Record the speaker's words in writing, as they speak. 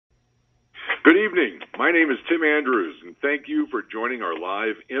Good evening. My name is Tim Andrews, and thank you for joining our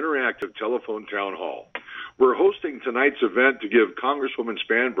live interactive telephone town hall. We're hosting tonight's event to give Congresswoman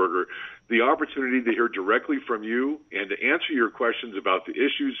Spanberger the opportunity to hear directly from you and to answer your questions about the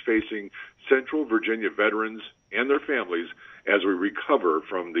issues facing Central Virginia veterans and their families as we recover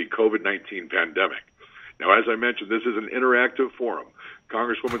from the COVID-19 pandemic. Now, as I mentioned, this is an interactive forum.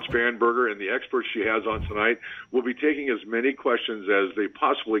 Congresswoman Spanberger and the experts she has on tonight will be taking as many questions as they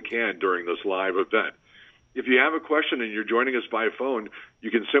possibly can during this live event. If you have a question and you're joining us by phone, you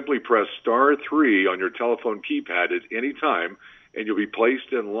can simply press *3 on your telephone keypad at any time, and you'll be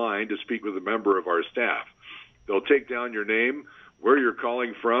placed in line to speak with a member of our staff. They'll take down your name, where you're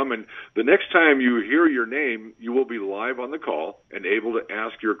calling from, and the next time you hear your name, you will be live on the call and able to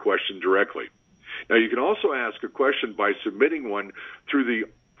ask your question directly. Now, you can also ask a question by submitting one through the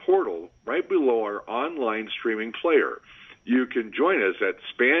portal right below our online streaming player. You can join us at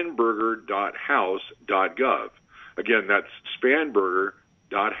spanberger.house.gov. Again, that's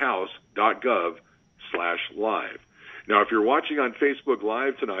spanberger.house.gov/live. Now, if you're watching on Facebook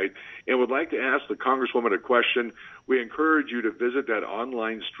Live tonight and would like to ask the Congresswoman a question, we encourage you to visit that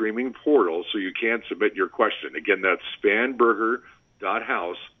online streaming portal so you can submit your question. Again, that's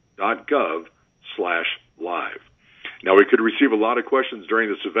spanberger.house.gov/live. Now, we could receive a lot of questions during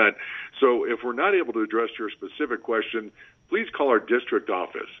this event, so if we're not able to address your specific question, please call our district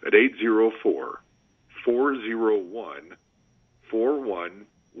office at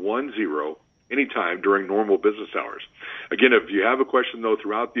 804-401-4110 anytime during normal business hours. Again, if you have a question, though,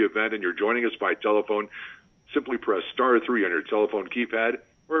 throughout the event and you're joining us by telephone, simply press *3 on your telephone keypad,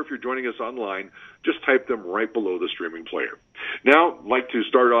 or if you're joining us online, just type them right below the streaming player. Now, I'd like to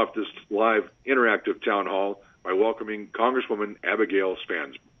start off this live interactive town hall by welcoming Congresswoman Abigail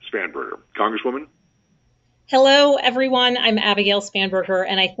Spanberger. Congresswoman? Hello, everyone. I'm Abigail Spanberger,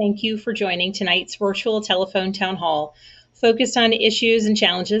 and I thank you for joining tonight's virtual telephone town hall focused on issues and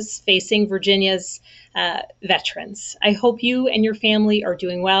challenges facing Virginia's veterans. I hope you and your family are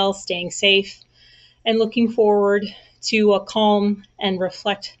doing well, staying safe, and looking forward to a calm and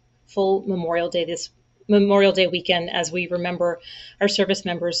reflectful Memorial Day weekend as we remember our service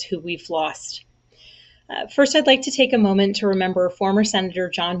members who we've lost. First, I'd like to take a moment to remember former Senator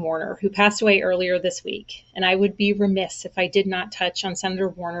John Warner, who passed away earlier this week. And I would be remiss if I did not touch on Senator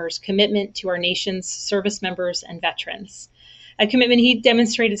Warner's commitment to our nation's service members and veterans. A commitment he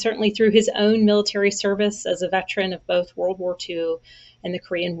demonstrated certainly through his own military service as a veteran of both World War II and the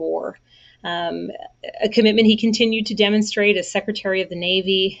Korean War. A commitment he continued to demonstrate as Secretary of the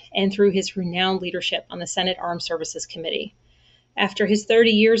Navy and through his renowned leadership on the Senate Armed Services Committee. After his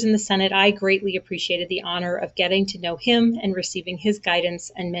 30 years in the Senate, I greatly appreciated the honor of getting to know him and receiving his guidance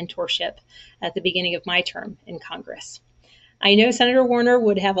and mentorship at the beginning of my term in Congress. I know Senator Warner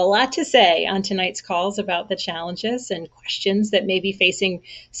would have a lot to say on tonight's calls about the challenges and questions that may be facing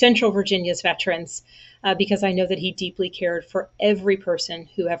Central Virginia's veterans, because I know that he deeply cared for every person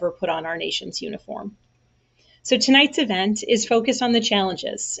who ever put on our nation's uniform. So tonight's event is focused on the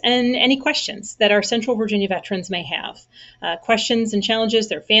challenges and any questions that our Central Virginia veterans may have. Questions and challenges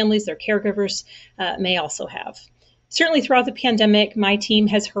their families, their caregivers may also have. Certainly throughout the pandemic, my team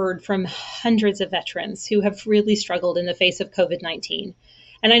has heard from hundreds of veterans who have really struggled in the face of COVID-19.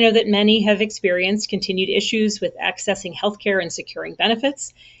 And I know that many have experienced continued issues with accessing healthcare and securing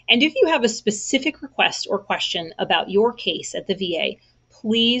benefits. And if you have a specific request or question about your case at the VA,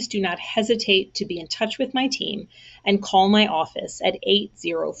 please do not hesitate to be in touch with my team and call my office at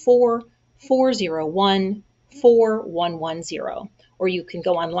 804-401-4110, or you can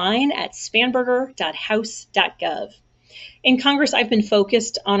go online at spanberger.house.gov. In Congress, I've been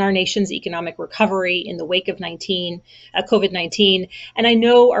focused on our nation's economic recovery in the wake of COVID-19, and I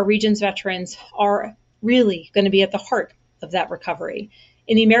know our region's veterans are really going to be at the heart of that recovery.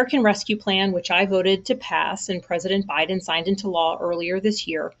 In the American Rescue Plan, which I voted to pass and President Biden signed into law earlier this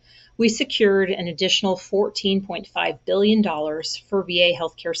year, we secured an additional $14.5 billion for VA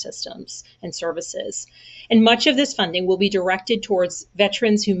healthcare systems and services. And much of this funding will be directed towards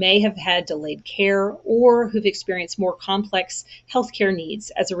veterans who may have had delayed care or who've experienced more complex healthcare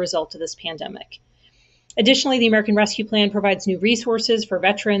needs as a result of this pandemic. Additionally, the American Rescue Plan provides new resources for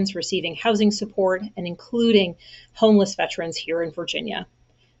veterans receiving housing support and including homeless veterans here in Virginia.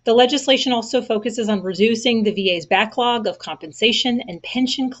 The legislation also focuses on reducing the VA's backlog of compensation and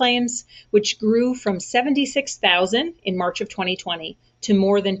pension claims, which grew from 76,000 in March of 2020 to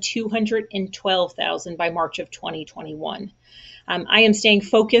more than 212,000 by March of 2021. I am staying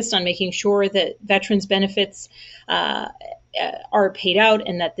focused on making sure that veterans' benefits are paid out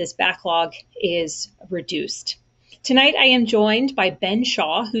and that this backlog is reduced. Tonight, I am joined by Ben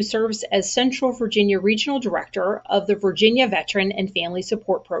Shaw, who serves as Central Virginia Regional Director of the Virginia Veteran and Family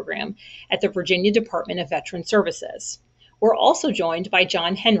Support Program at the Virginia Department of Veteran Services. We're also joined by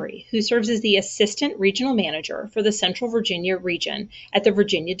John Henry, who serves as the Assistant Regional Manager for the Central Virginia region at the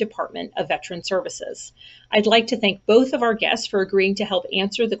Virginia Department of Veteran Services. I'd like to thank both of our guests for agreeing to help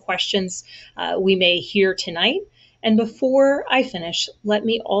answer the questions we may hear tonight. And before I finish, let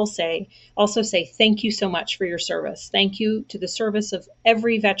me also say thank you so much for your service. Thank you to the service of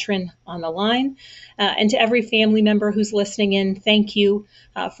every veteran on the line, and to every family member who's listening in. Thank you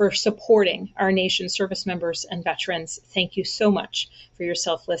for supporting our nation's service members and veterans. Thank you so much for your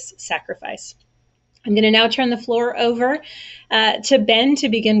selfless sacrifice. I'm going to now turn the floor over to Ben to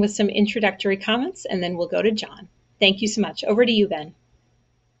begin with some introductory comments, and then we'll go to John. Thank you so much. Over to you, Ben.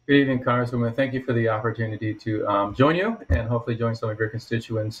 Good evening, Congresswoman. Thank you for the opportunity to join you and hopefully join some of your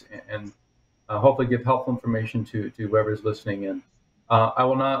constituents and hopefully give helpful information to whoever's listening in. I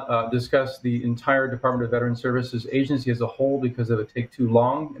will not discuss the entire Department of Veteran Services agency as a whole because it would take too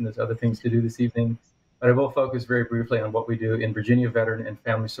long and there's other things to do this evening, but I will focus very briefly on what we do in Virginia Veteran and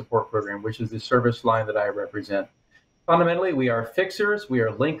Family Support Program, which is the service line that I represent. Fundamentally, we are fixers, we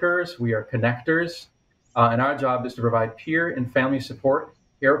are linkers, we are connectors, and our job is to provide peer and family support,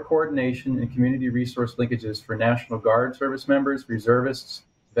 care coordination, and community resource linkages for National Guard service members, reservists,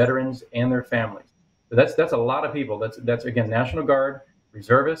 veterans, and their families. So that's a lot of people. That's again, National Guard,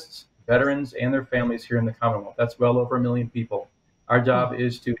 reservists, veterans, and their families here in the Commonwealth. That's well over 1 million people. Our job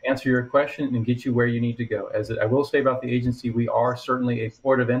is to answer your question and get you where you need to go. As I will say about the agency, we are certainly a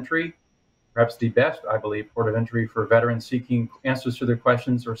port of entry, perhaps the best, I believe, port of entry for veterans seeking answers to their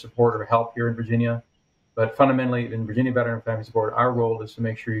questions or support or help here in Virginia. But fundamentally, in Virginia Veteran and Family Support, our role is to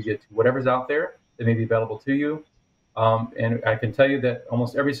make sure you get to whatever's out there that may be available to you. And I can tell you that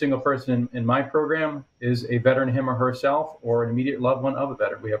almost every single person in my program is a veteran, him or herself, or an immediate loved one of a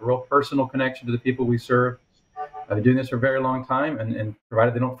veteran. We have a real personal connection to the people we serve. I've been doing this for a very long time, and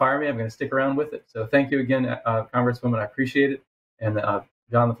provided they don't fire me, I'm going to stick around with it. So thank you again, Congresswoman. I appreciate it. And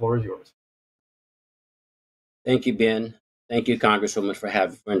John, the floor is yours. Thank you, Ben. Thank you, Congresswoman,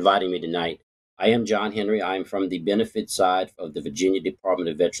 for inviting me tonight. I am John Henry. I am from the benefit side of the Virginia Department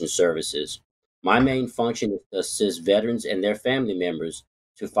of Veteran Services. My main function is to assist veterans and their family members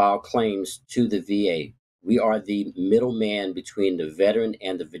to file claims to the VA. We are the middleman between the veteran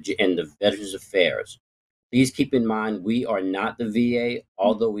and the Veterans Affairs. Please keep in mind, we are not the VA,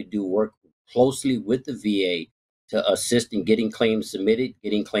 although we do work closely with the VA to assist in getting claims submitted,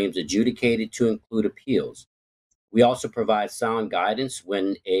 getting claims adjudicated to include appeals. We also provide sound guidance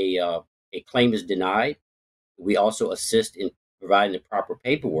when a claim is denied. We also assist in providing the proper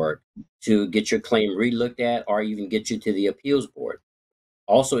paperwork to get your claim relooked at or even get you to the appeals board.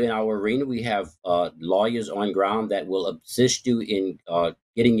 Also in our arena, we have lawyers on ground that will assist you in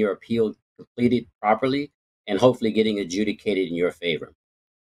getting your appeal completed properly and hopefully getting adjudicated in your favor.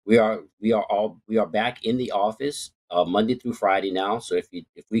 We are back in the office Monday through Friday now. So if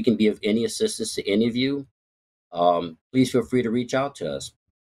we can be of any assistance to any of you, please feel free to reach out to us.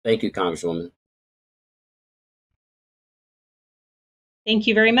 Thank you, Congresswoman. Thank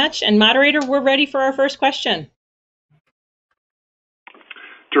you very much. And moderator, we're ready for our first question.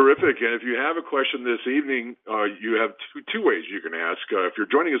 Terrific. And if you have a question this evening, you have two ways you can ask. If you're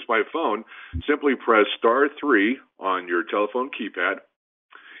joining us by phone, simply press *3 on your telephone keypad.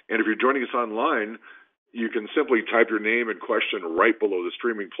 And if you're joining us online, you can simply type your name and question right below the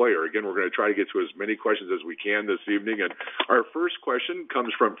streaming player. Again, we're going to try to get to as many questions as we can this evening. And our first question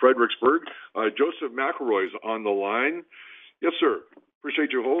comes from Fredericksburg. Joseph McElroy is on the line. Yes, sir.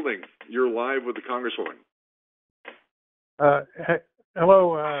 Appreciate you holding. You're live with the Congresswoman.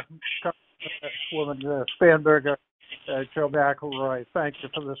 Hello, Congresswoman Spanberger, Joe McElroy. Thank you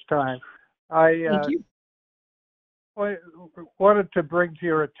for this time. Thank you. I wanted to bring to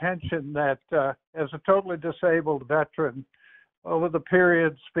your attention that as a totally disabled veteran, over the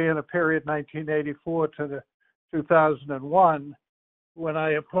span of period 1984 to 2001, when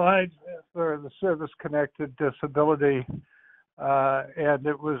I applied for the service-connected disability and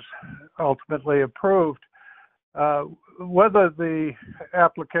it was ultimately approved, whether the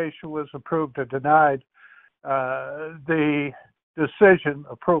application was approved or denied, the decision,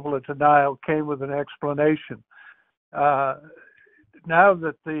 approval or denial, came with an explanation. Now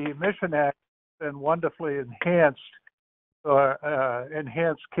that the Mission Act has been wonderfully enhanced, or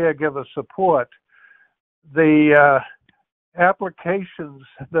enhanced caregiver support, the applications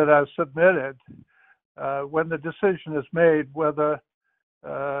that are submitted, when the decision is made, whether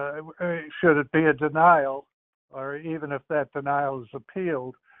should it be a denial, or even if that denial is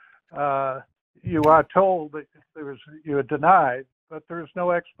appealed, you are told that you are denied, but there is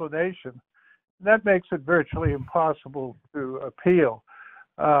no explanation. And that makes it virtually impossible to appeal.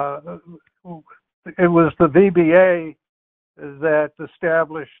 It was the VBA that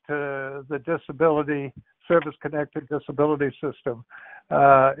established the disability, service-connected disability system.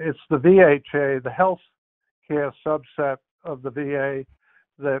 It's the VHA, the health care subset of the VA,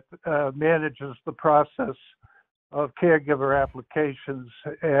 that manages the process of caregiver applications,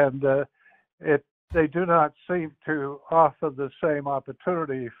 and they do not seem to offer the same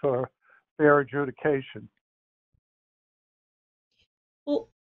opportunity for fair adjudication. Well,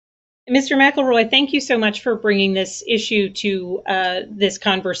 Mr. McElroy, thank you so much for bringing this issue to this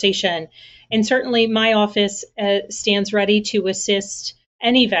conversation. And certainly my office stands ready to assist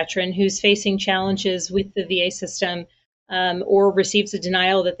any veteran who's facing challenges with the VA system or receives a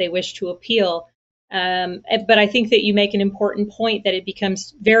denial that they wish to appeal. But I think that you make an important point that it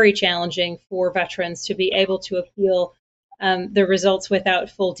becomes very challenging for veterans to be able to appeal the results without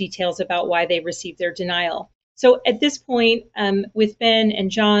full details about why they received their denial. So at this point, with Ben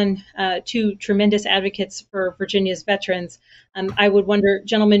and John, two tremendous advocates for Virginia's veterans, I would wonder,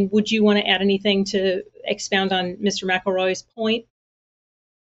 gentlemen, would you want to add anything to expound on Mr. McElroy's point?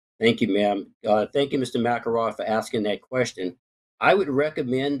 Thank you, ma'am. Thank you, Mr. McElroy, for asking that question. I would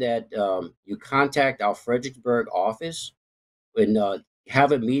recommend that you contact our Fredericksburg office and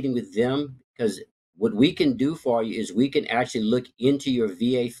have a meeting with them, because what we can do for you is we can actually look into your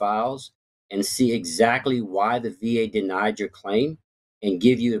VA files and see exactly why the VA denied your claim and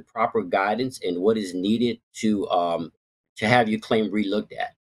give you the proper guidance and what is needed to have your claim relooked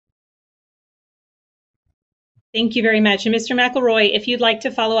at. Thank you very much. And Mr. McElroy, if you'd like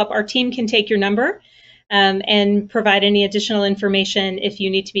to follow up, our team can take your number and provide any additional information if you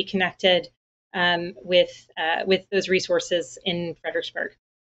need to be connected with those resources in Fredericksburg.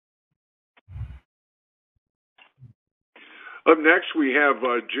 Up next, we have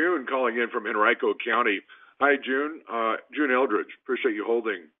June calling in from Henrico County. Hi, June. June Eldridge, appreciate you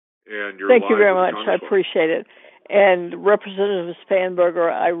holding. And you're Thank you very much. I appreciate it. And Representative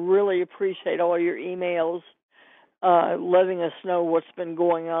Spanberger, I really appreciate all your emails letting us know what's been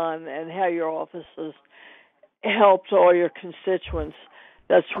going on and how your office has helped all your constituents.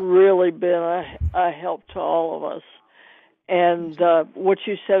 That's really been a help to all of us. And what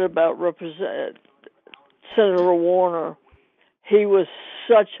you said about Senator Warner, he was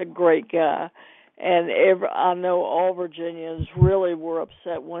such a great guy, and I know all Virginians really were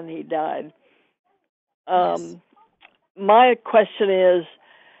upset when he died. Yes. My question is,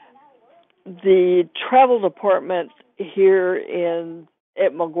 the travel department here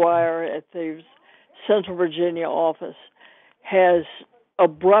at McGuire at the Central Virginia office has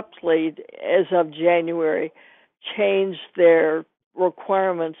abruptly, as of January, changed their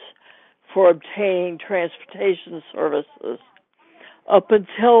requirements for obtaining transportation services. Up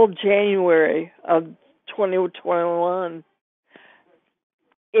until January of 2021,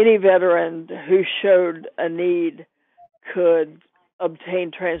 any veteran who showed a need could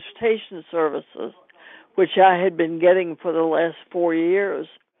obtain transportation services, which I had been getting for the last 4 years.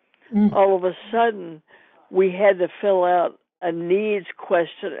 All of a sudden, we had to fill out a needs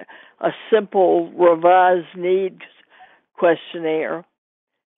question, a simple revised needs questionnaire.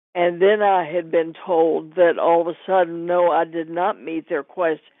 And then I had been told that all of a sudden, no, I did not meet their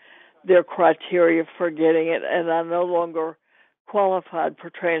criteria for getting it, and I no longer qualified for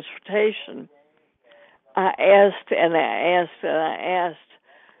transportation. I asked and I asked and I asked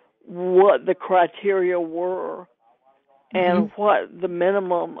what the criteria were and what the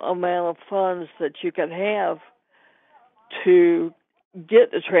minimum amount of funds that you can have to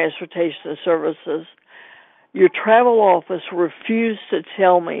get the transportation services. Your travel office refused to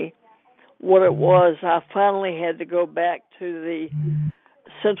tell me what it was. I finally had to go back to the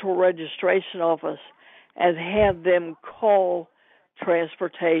central registration office and have them call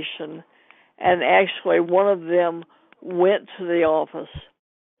transportation. And actually, one of them went to the office,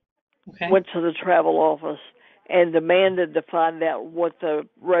 went to the travel office, and demanded to find out what the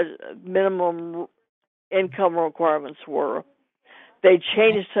minimum income requirements were. They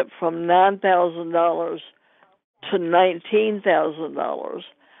changed it from $9,000 to $19,000.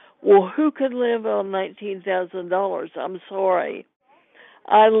 Well, who could live on $19,000? I'm sorry.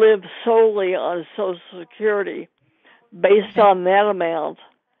 I live solely on Social Security. Based on that amount,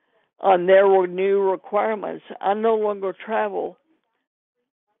 on their new requirements, I no longer travel.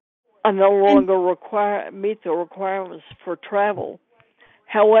 I no longer meet the requirements for travel.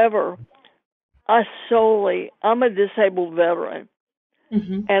 However, I'm a disabled veteran,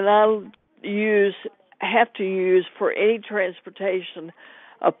 and I have to use for any transportation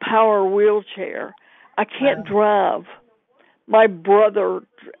a power wheelchair. I can't drive. My brother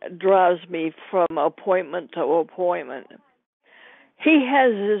drives me from appointment to appointment. He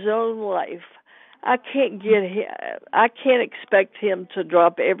has his own life. I can't expect him to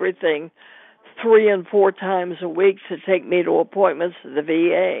drop everything 3 and 4 times a week to take me to appointments at the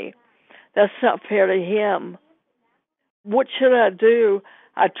VA. That's not fair to him. What should I do?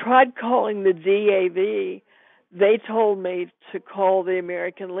 I tried calling the DAV. They told me to call the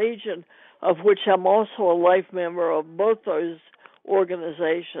American Legion, of which I'm also a life member of both those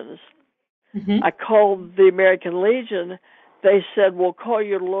organizations. Mm-hmm. I called the American Legion. They said, well, call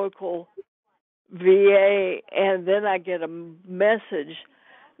your local VA, and then I get a message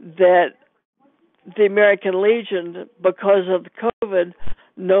that the American Legion, because of COVID,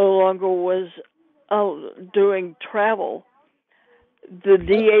 no longer was doing travel. The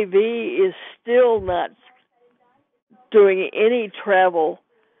DAV is still not doing any travel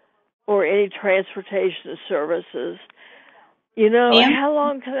or any transportation services. You know, Ma'am? how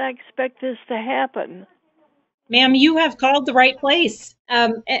long can I expect this to happen? Ma'am, you have called the right place.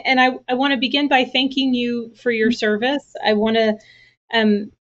 And I want to begin by thanking you for your service. I want to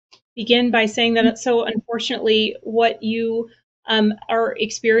begin by saying that so unfortunately what you are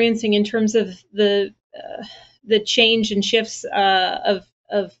experiencing in terms of the change and shifts in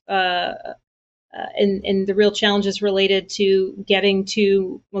the real challenges related to getting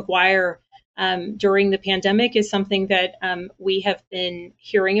to McGuire during the pandemic is something that we have been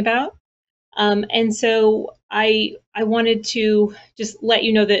hearing about. And so I wanted to just let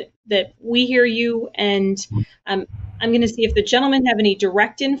you know that we hear you, and I'm going to see if the gentlemen have any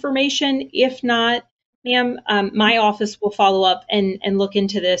direct information. If not, ma'am, my office will follow up and look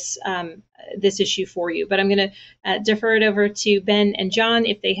into this this issue for you. But I'm going to defer it over to Ben and John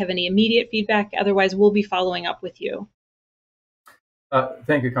if they have any immediate feedback. Otherwise, we'll be following up with you.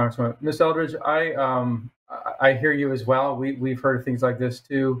 Thank you, Congresswoman. Ms. Eldridge, I hear you as well. We've heard things like this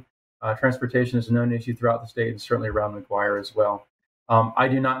too. Transportation is a known issue throughout the state and certainly around McGuire as well. I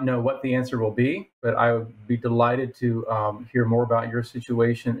do not know what the answer will be, but I would be delighted to hear more about your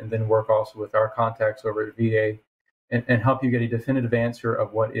situation and then work also with our contacts over at VA and help you get a definitive answer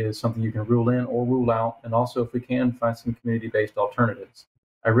of what is something you can rule in or rule out, and also, if we can, find some community-based alternatives.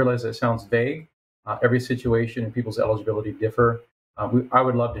 I realize that sounds vague. Every situation and people's eligibility differ. I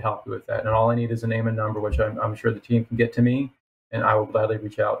would love to help you with that. And all I need is a name and number, which I'm sure the team can get to me, and I will gladly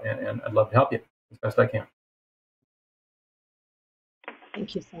reach out, and I'd love to help you as best I can.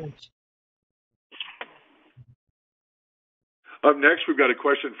 Thank you so much. Up next, we've got a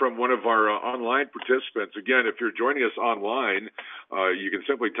question from one of our online participants. Again, if you're joining us online, you can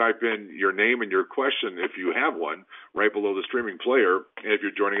simply type in your name and your question, if you have one, right below the streaming player. And if you're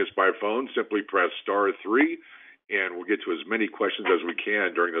joining us by phone, simply press *3, and we'll get to as many questions as we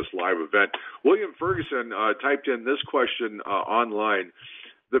can during this live event. William Ferguson typed in this question online.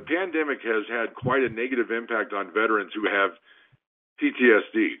 The pandemic has had quite a negative impact on veterans who have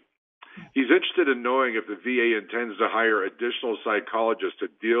PTSD. He's interested in knowing if the VA intends to hire additional psychologists to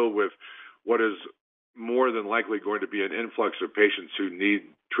deal with what is more than likely going to be an influx of patients who need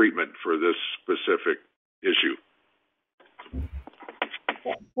treatment for this specific issue.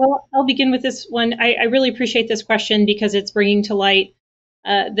 Well, I'll begin with this one. I really appreciate this question because it's bringing to light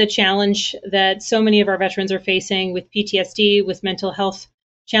the challenge that so many of our veterans are facing with PTSD, with mental health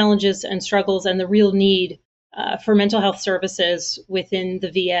challenges and struggles, and the real need for mental health services within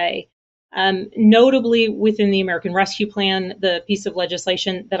the VA. Notably within the American Rescue Plan, the piece of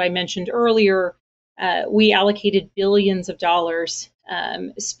legislation that I mentioned earlier, we allocated billions of dollars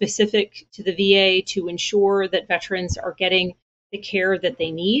specific to the VA to ensure that veterans are getting the care that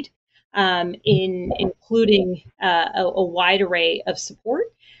they need, including a wide array of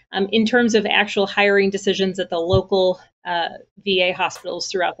support. In terms of actual hiring decisions at the local VA hospitals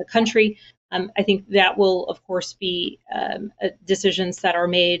throughout the country, I think that will, of course, be decisions that are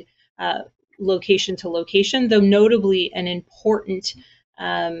made location to location, though notably an important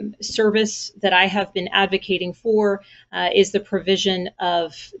service that I have been advocating for is the provision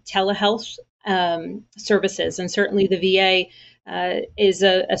of telehealth services. And certainly the VA is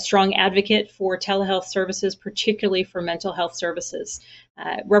a strong advocate for telehealth services, particularly for mental health services.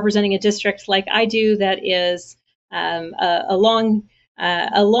 Representing a district like I do that is a long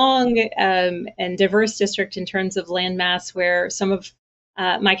and diverse district in terms of landmass, where some of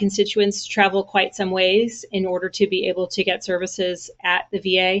my constituents travel quite some ways in order to be able to get services at the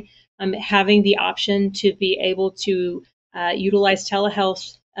VA. Having the option to be able to utilize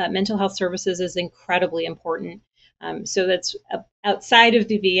telehealth, mental health services is incredibly important. So that's outside of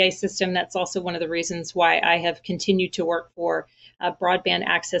the VA system. That's also one of the reasons why I have continued to work for broadband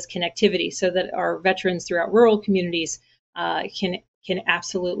access connectivity so that our veterans throughout rural communities can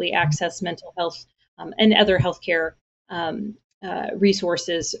absolutely access mental health and other healthcare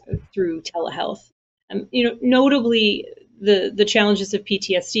resources through telehealth. Notably, the challenges of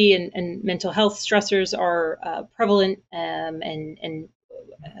PTSD and mental health stressors are prevalent and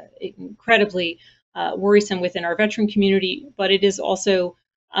incredibly worrisome within our veteran community, but it is also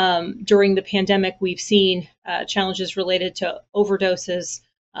during the pandemic, we've seen challenges related to overdoses,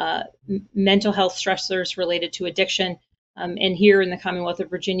 mental health stressors related to addiction. And here in the Commonwealth of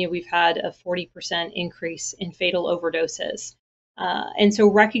Virginia, we've had a 40% increase in fatal overdoses. And so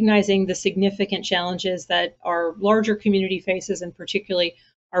recognizing the significant challenges that our larger community faces, and particularly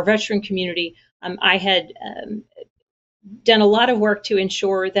our veteran community, I had done a lot of work to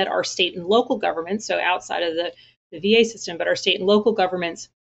ensure that our state and local governments, so outside of the VA system, but our state and local governments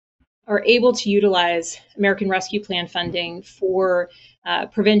are able to utilize American Rescue Plan funding for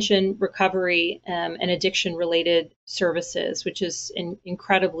prevention, recovery, and addiction-related services, which is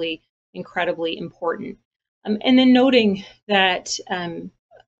incredibly important. And then noting that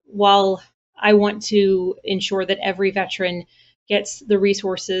while I want to ensure that every veteran gets the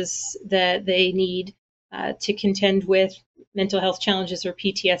resources that they need to contend with mental health challenges or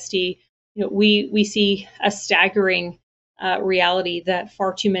PTSD, we see a staggering reality that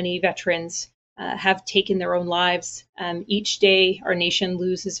far too many veterans have taken their own lives. Each day, our nation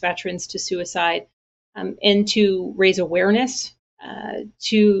loses veterans to suicide, and to raise awareness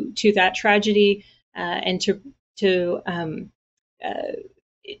to that tragedy and to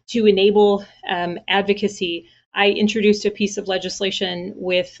enable advocacy. I introduced a piece of legislation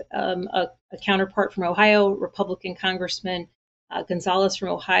with a counterpart from Ohio, Republican Congressman Gonzalez from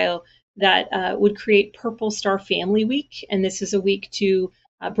Ohio, that would create Purple Star Family Week. And this is a week to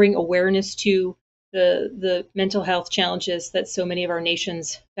bring awareness to the mental health challenges that so many of our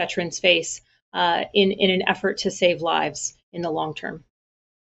nation's veterans face in an effort to save lives in the long term.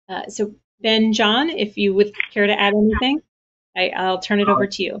 So Ben, John, if you would care to add anything, I'll turn it over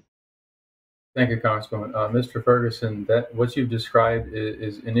to you. Thank you, Congresswoman. Mr. Ferguson, that what you've described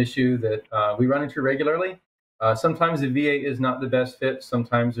is an issue that we run into regularly. Sometimes the VA is not the best fit.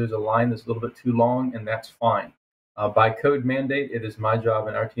 Sometimes there's a line that's a little bit too long, and that's fine. By code mandate, it is my job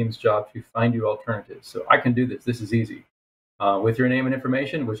and our team's job to find you alternatives. So I can do this. This is easy. With your name and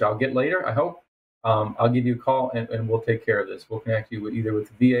information, which I'll get later, I hope, I'll give you a call and we'll take care of this. We'll connect you either with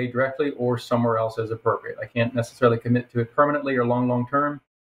the VA directly or somewhere else as appropriate. I can't necessarily commit to it permanently or long term,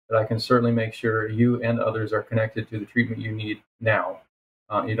 but I can certainly make sure you and others are connected to the treatment you need now.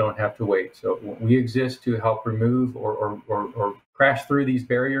 You don't have to wait. So we exist to help remove or crash through these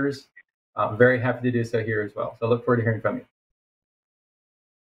barriers. I'm very happy to do so here as well. So I look forward to hearing from you.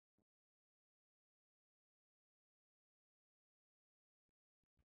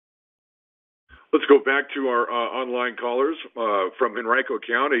 Let's go back to our online callers from Henrico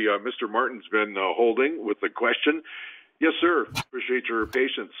County. Mr. Martin's been holding with the question. Yes, sir. Appreciate your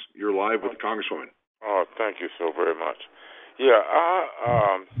patience. You're live with the Congresswoman. Oh, thank you so very much. Yeah,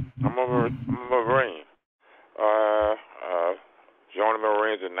 I'm a Marine. Joined the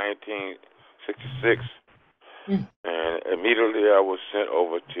Marines in 1966, and immediately I was sent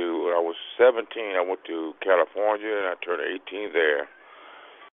over to, when I was 17, I went to California, and I turned 18 there,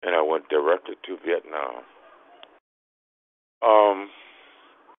 and I went directly to Vietnam.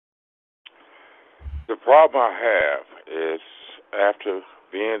 The problem I have is after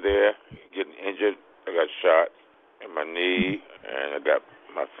being there, getting injured, I got shot in my knee, and I got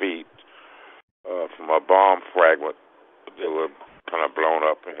my feet from a bomb fragment. They were kind of blown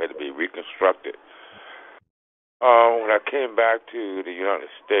up and had to be reconstructed. When I came back to the United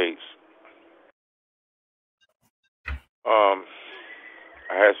States, I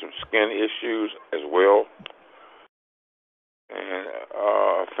had some skin issues as well, and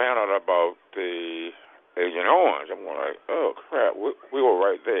I found out about the Agent Orange. I'm like, oh crap, we were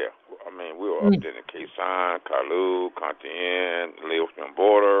right there. I mean, we were up there in Khe Sanh, Kalu, Cantien, Laotian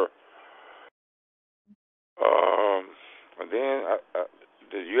border. And then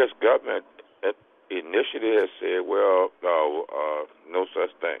the U.S. government initially has said, well, no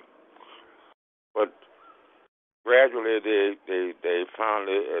such thing. But gradually they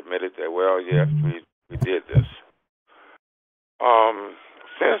finally admitted that, well, yes, we did this.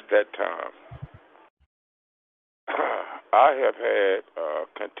 Since that time, I have had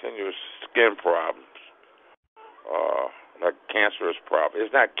continuous skin problems, like cancerous problems.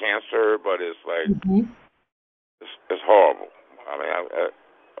 It's not cancer, but it's like, it's horrible. I mean,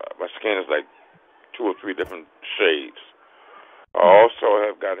 my skin is like 2 or 3 different shades. I also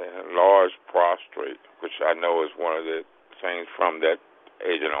have got an enlarged prostate, which I know is one of the things from that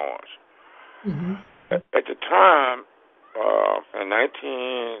Agent Orange. Mm-hmm. At the time, in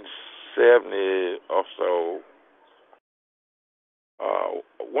 1970 or so,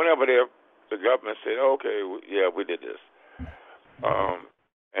 whenever the government said, okay, yeah, we did this,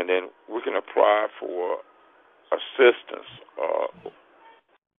 and then we can apply for assistance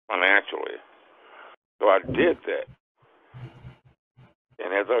financially. So I did that.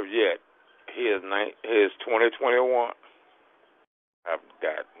 And as of yet, here's 2021. I've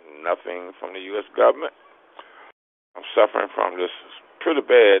got nothing from the U.S. government. I'm suffering from this pretty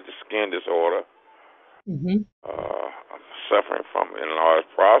bad skin disorder. Mm-hmm. I'm suffering from enlarged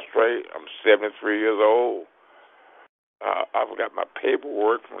prostate. I'm 73 years old. I've got my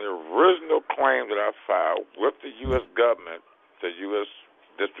paperwork from the original claim that I filed with the U.S. government, the U.S.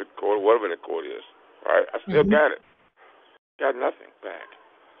 District Court, whatever the court is. Right? I still got it. Got nothing back.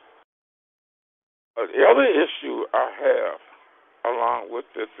 The other issue I have along with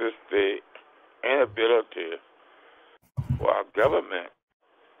this is the inability for our government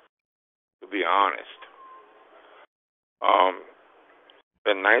to be honest.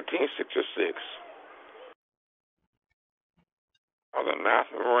 In 1966, I was in the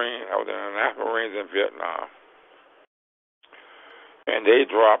National Marines in Vietnam, and they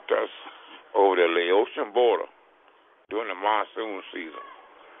dropped us over the Laotian border during the monsoon season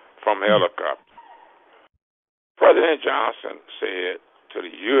from helicopter. President Johnson said to the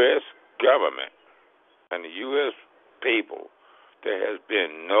U.S. government and the U.S. people, there has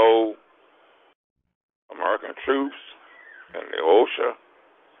been no American troops in Laotia,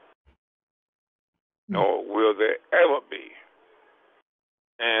 nor will there ever be.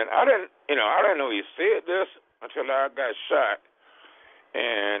 And I didn't know he said this until I got shot,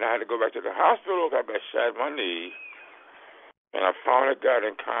 and I had to go back to the hospital. I got shot in my knee, and I finally got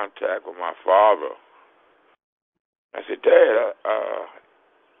in contact with my father. I said, Dad,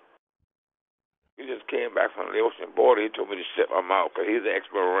 he just came back from the Laotian border. He told me to shut my mouth because he's an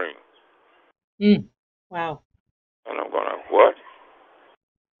ex-Marine. Wow. And I'm going, what?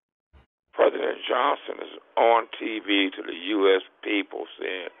 President Johnson is on TV to the U.S. people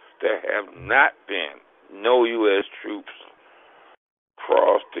saying there have not been no U.S. troops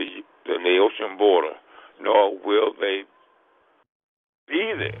cross the Laotian border, nor will they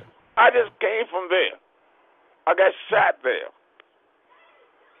be there. I just came from there. I got shot there.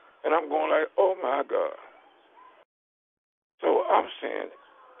 And I'm going like, oh, my God. So I'm saying,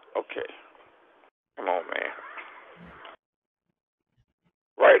 okay, come on, man.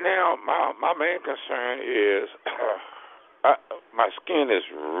 Right now, my main concern is my skin is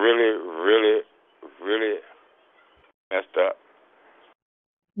really, really, really messed up.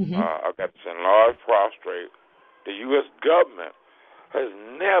 I've got this enlarged prostate. The U.S. government has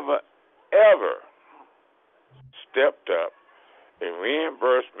never, ever stepped up and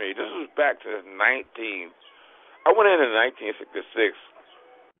reimbursed me. This was back to I went in 1966.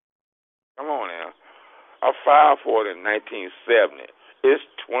 Come on now. I filed for it in 1970. It's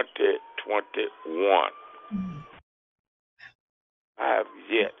 2021. I have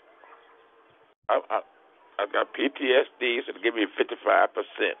yet. I got PTSD, so they give me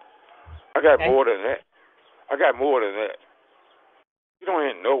 55%. I got more than that. You don't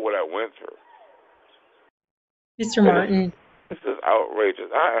even know what I went through. Mr. Martin. This is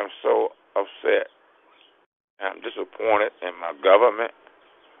outrageous. I am so upset. I'm disappointed in my government.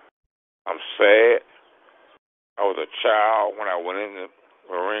 I'm sad. I was a child when I went in the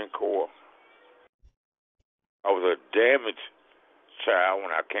Marine Corps. I was a damaged child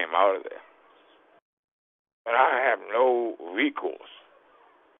when I came out of there. And I have no recourse.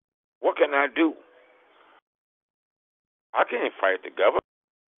 What can I do? I can't fight the government.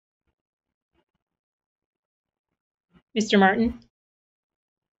 Mr. Martin?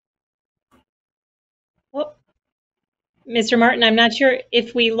 Well, Mr. Martin, I'm not sure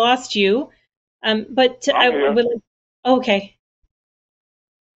if we lost you, but I would. Okay.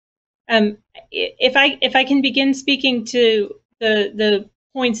 If I can begin speaking to the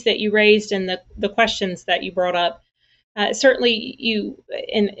points that you raised and the questions that you brought up, certainly you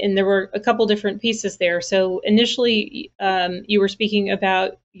and there were a couple different pieces there. So initially, you were speaking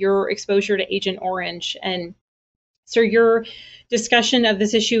about your exposure to Agent Orange, and so your discussion of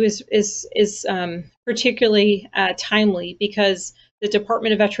this issue is particularly timely because the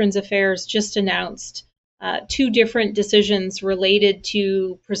Department of Veterans Affairs just announced 2 different decisions related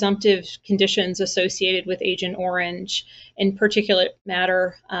to presumptive conditions associated with Agent Orange, in particular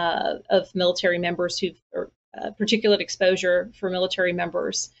matter of military members or particulate exposure for military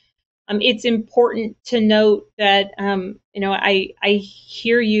members. It's important to note that I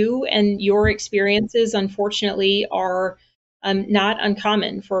hear you, and your experiences, unfortunately, are not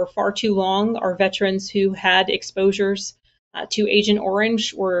uncommon. For far too long, our veterans who had exposures to Agent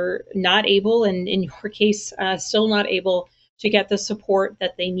Orange were not able, and in your case, still not able to get the support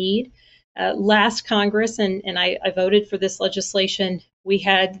that they need. Last Congress, and I voted for this legislation, we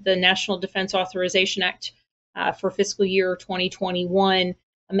had the National Defense Authorization Act for fiscal year 2021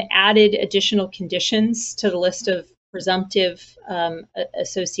 added additional conditions to the list of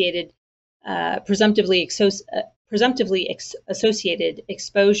associated presumptively associated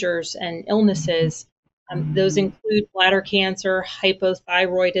exposures and illnesses. Those include bladder cancer,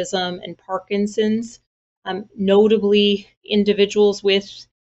 hypothyroidism, and Parkinson's. Notably, individuals with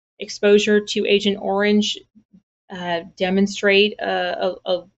exposure to Agent Orange demonstrate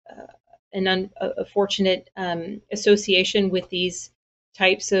an unfortunate association with these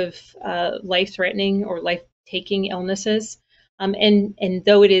types of life-threatening or life-taking illnesses. And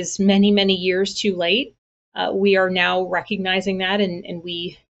though it is many, many years too late, we are now recognizing that, and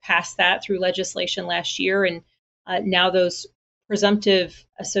we passed that through legislation last year, and now those presumptive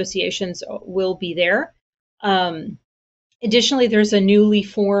associations will be there. Additionally, there's a newly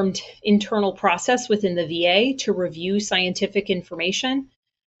formed internal process within the VA to review scientific information,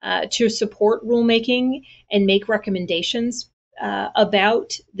 to support rulemaking and make recommendations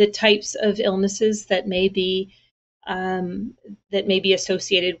about the types of illnesses that may be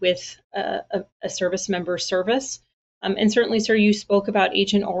associated with a service member's service. And certainly, sir, you spoke about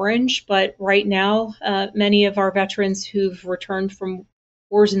Agent Orange, but right now, many of our veterans who've returned from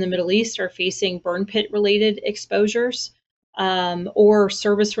wars in the Middle East are facing burn pit-related exposures or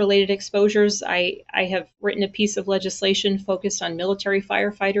service-related exposures. I have written a piece of legislation focused on military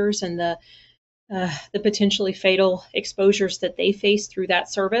firefighters and the potentially fatal exposures that they face through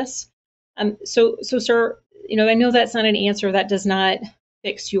that service. So, sir, I know that's not an answer. That does not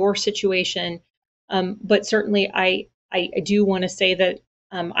fix your situation, but certainly I do want to say that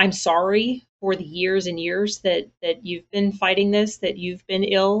I'm sorry for the years and years that you've been fighting this, that you've been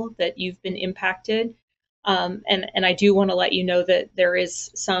ill, that you've been impacted. And I do want to let you know that there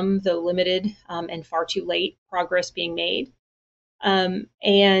is some, though limited and far too late, progress being made.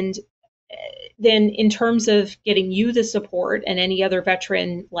 And then in terms of getting you the support and any other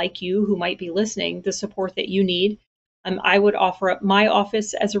veteran like you who might be listening, the support that you need, I would offer up my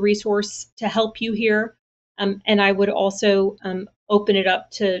office as a resource to help you here. And I would also open it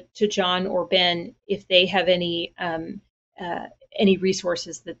up to John or Ben if they have any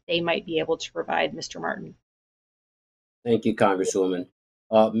resources that they might be able to provide, Mr. Martin. Thank you, Congresswoman.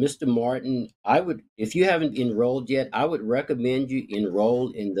 Mr. Martin, if you haven't enrolled yet, I would recommend you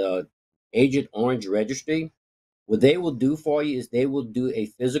enroll in the Agent Orange Registry. What they will do for you is they will do a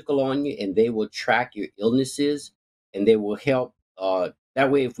physical on you, and they will track your illnesses, and they will help. That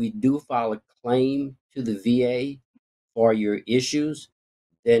way, if we do file a claim to the VA for your issues,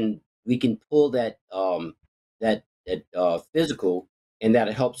 then we can pull that physical, and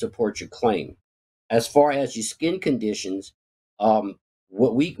that'll help support your claim. As far as your skin conditions,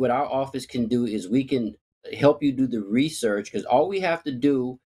 what our office can do is we can help you do the research, because all we have to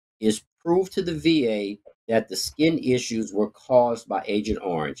do is prove to the VA that the skin issues were caused by Agent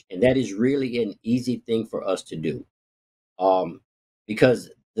Orange, and that is really an easy thing for us to do.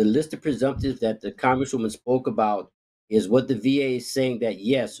 Because the list of presumptives that the Congresswoman spoke about is what the VA is saying, that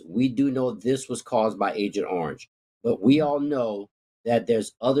yes, we do know this was caused by Agent Orange, but we all know that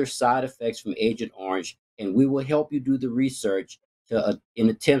there's other side effects from Agent Orange, and we will help you do the research in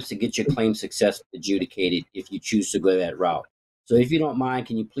attempts to get your claim successfully adjudicated if you choose to go that route. So if you don't mind,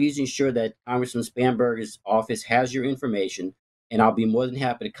 can you please ensure that Congressman Spanberger's office has your information, and I'll be more than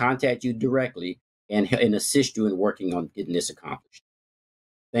happy to contact you directly and assist you in working on getting this accomplished.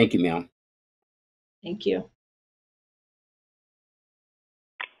 Thank you, ma'am. Thank you.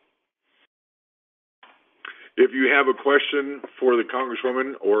 If you have a question for the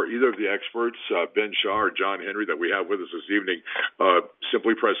Congresswoman or either of the experts, Ben Shaw or John Henry, that we have with us this evening,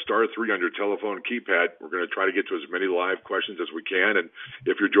 simply press *3 on your telephone keypad. We're going to try to get to as many live questions as we can. And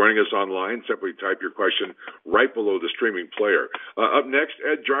if you're joining us online, simply type your question right below the streaming player. Up next,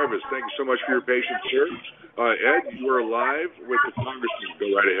 Ed Jarvis. Thank you so much for your patience here. Ed, you are live with the Congressman. Go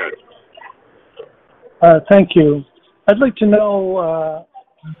right ahead. Thank you. I'd like to know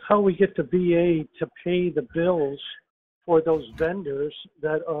how we get the VA to pay the bills for those vendors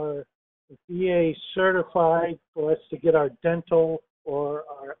that are VA certified for us to get our dental or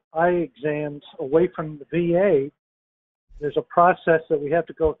our eye exams away from the VA. There's a process that we have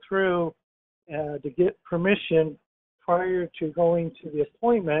to go through to get permission prior to going to the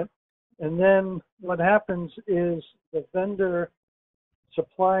appointment. And then what happens is the vendor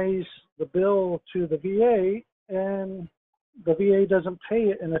supplies the bill to the VA, and the VA doesn't pay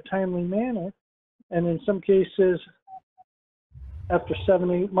it in a timely manner. And in some cases, after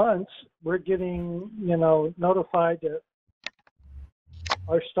 7-8 months, we're getting, notified that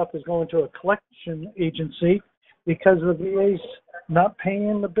our stuff is going to a collection agency because the VA's not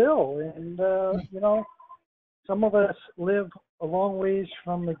paying the bill. And, some of us live a long ways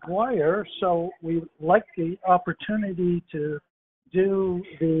from McGuire, so we like the opportunity to do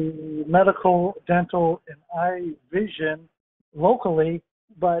the medical, dental, and eye vision locally.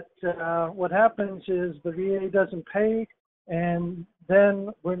 But what happens is the VA doesn't pay, and then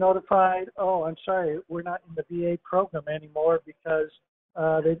we're notified, oh, I'm sorry, we're not in the VA program anymore because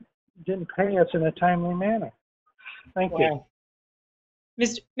they didn't pay us in a timely manner. Thank you.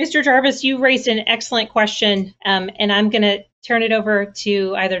 Mr. Jarvis, you raised an excellent question, and I'm going to turn it over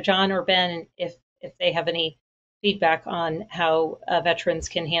to either John or Ben if they have any feedback on how veterans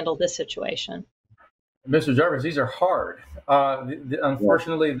can handle this situation. Mr. Jarvis, these are hard.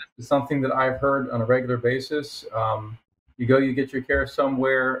 Unfortunately, this is something that I've heard on a regular basis. You get your care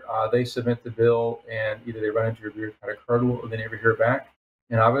somewhere, they submit the bill, and either they run into your bureaucratic hurdle or they never hear back.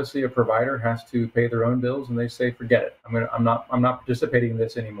 And obviously, a provider has to pay their own bills, and they say, "Forget it. I'm not participating in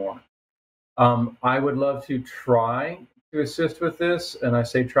this anymore." I would love to try to assist with this, and I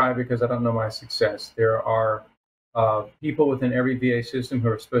say try because I don't know my success. There are people within every VA system who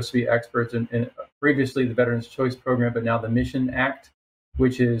are supposed to be experts in previously the Veterans Choice Program, but now the Mission Act,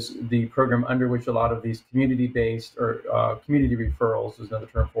 which is the program under which a lot of these community-based or community referrals is another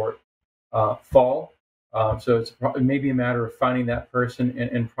term for it, fall. So it may be a matter of finding that person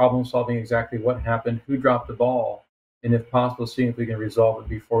and problem solving exactly what happened, who dropped the ball, and if possible, seeing if we can resolve it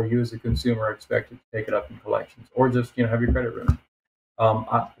before you as a consumer are expected to take it up in collections or just have your credit ruined.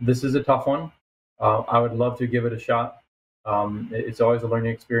 This is a tough one. I would love to give it a shot. It's always a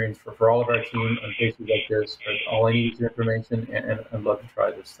learning experience for all of our team on cases like this. But all I need is your information, and I'd love to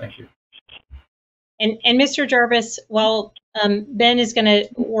try this. Thank you. And Mr. Jarvis, while Ben is going to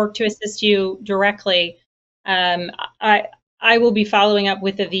work to assist you directly, I will be following up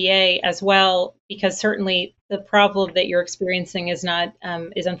with the VA as well, because certainly the problem that you're experiencing is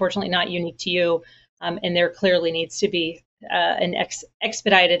unfortunately not unique to you, and there clearly needs to be an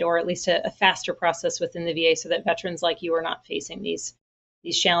expedited or at least a faster process within the VA so that veterans like you are not facing these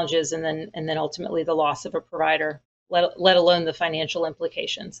challenges and then ultimately the loss of a provider, let alone the financial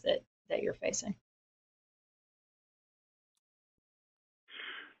implications that you're facing.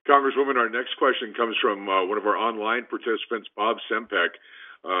 Congresswoman, our next question comes from one of our online participants, Bob Sempek.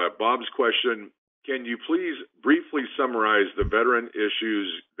 Bob's question, can you please briefly summarize the veteran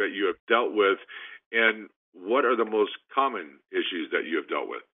issues that you have dealt with, and what are the most common issues that you have dealt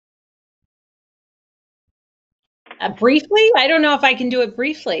with? Briefly? I don't know if I can do it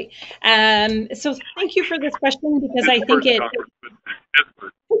briefly. So thank you for this question, because I think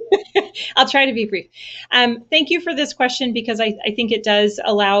I'll try to be brief. Thank you for this question, because I think it does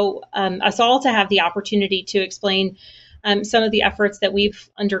allow us all to have the opportunity to explain some of the efforts that we've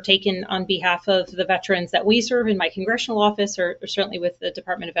undertaken on behalf of the veterans that we serve in my congressional office, or certainly with the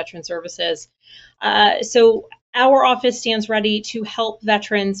Department of Veteran Services. So our office stands ready to help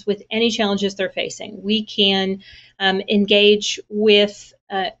veterans with any challenges they're facing. We can engage with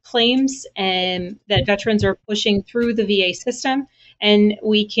claims that veterans are pushing through the VA system, and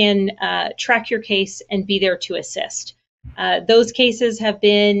we can track your case and be there to assist. Those cases have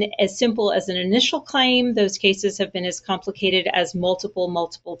been as simple as an initial claim. Those cases have been as complicated as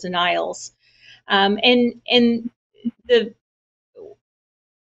multiple denials.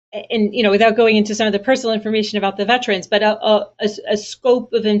 Without going into some of the personal information about the veterans, but a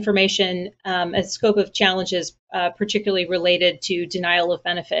scope of information, a scope of challenges, particularly related to denial of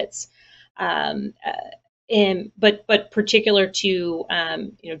benefits, but particular to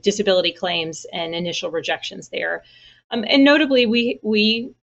disability claims and initial rejections there. And notably,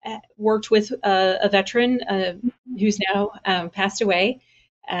 we worked with a veteran who's now passed away,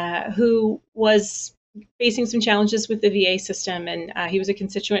 who was facing some challenges with the VA system, and he was a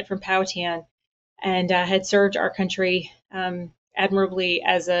constituent from Powhatan and had served our country admirably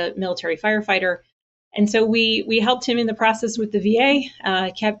as a military firefighter. And so we helped him in the process with the VA,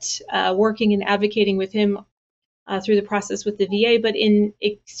 kept working and advocating with him through the process with the VA, but in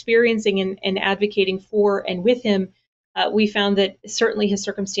experiencing and advocating for and with him, we found that certainly his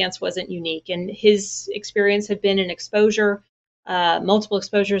circumstance wasn't unique, and his experience had been an exposure, multiple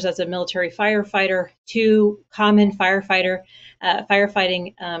exposures as a military firefighter to common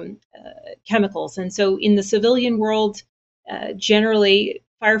firefighting chemicals. And so in the civilian world, generally,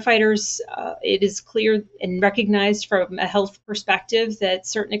 firefighters, it is clear and recognized from a health perspective that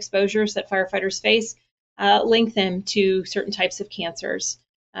certain exposures that firefighters face link them to certain types of cancers.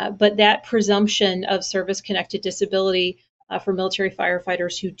 But that presumption of service-connected disability for military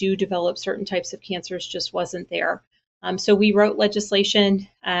firefighters who do develop certain types of cancers just wasn't there. So we wrote legislation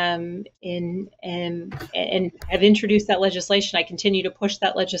and have introduced that legislation. I continue to push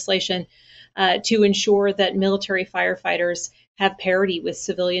that legislation to ensure that military firefighters have parity with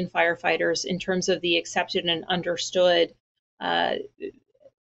civilian firefighters in terms of the accepted and understood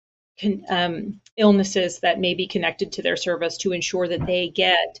illnesses that may be connected to their service, to ensure that they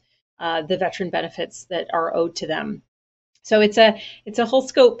get the veteran benefits that are owed to them. So it's a whole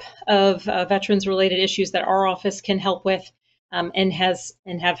scope of veterans-related issues that our office can help with and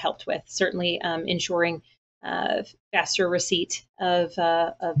have helped with. Certainly ensuring faster receipt of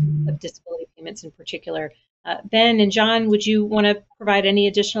disability payments in particular. Ben and John, would you want to provide any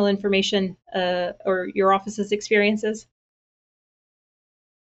additional information or your office's experiences?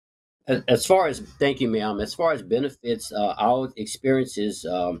 Thank you, ma'am. As far as benefits, our experiences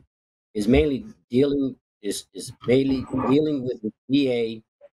is mainly dealing with the VA,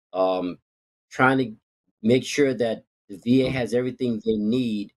 trying to make sure that the VA has everything they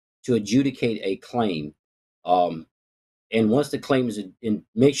need to adjudicate a claim, and once the claim is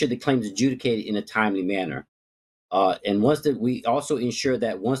make sure the claim is adjudicated in a timely manner. And we also ensure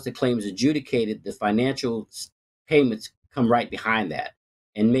that once the claim is adjudicated, the financial payments come right behind that,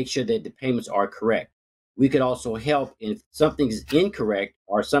 and make sure that the payments are correct. We could also help if something's incorrect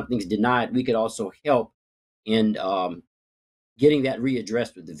or something's denied. We could also help in getting that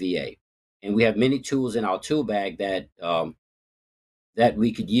readdressed with the VA. And we have many tools in our tool bag that that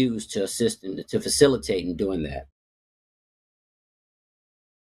we could use to assist and to facilitate in doing that.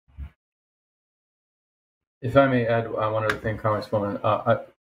 If I may add one other thing, Congresswoman,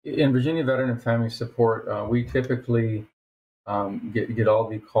 in Virginia Veteran and Family Support, we typically get all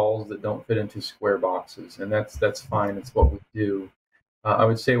the calls that don't fit into square boxes, and that's fine. It's what we do. I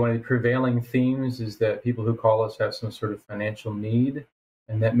would say one of the prevailing themes is that people who call us have some sort of financial need,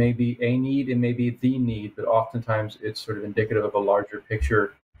 and that may be a need, it may be the need, but oftentimes it's sort of indicative of a larger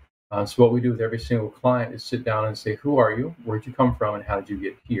picture. So what we do with every single client is sit down and say, who are you, where'd you come from, and how did you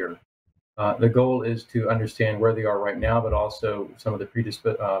get here? The goal is to understand where they are right now, but also some of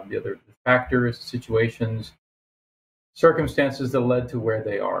the other factors, situations, circumstances that led to where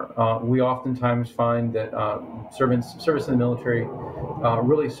they are. We oftentimes find that service in the military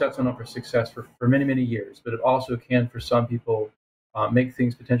really sets one up for success for many, many years, but it also can, for some people, make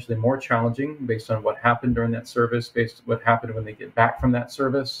things potentially more challenging based on what happened during that service, based on what happened when they get back from that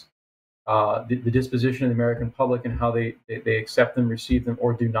service, the disposition of the American public and how they accept them, receive them,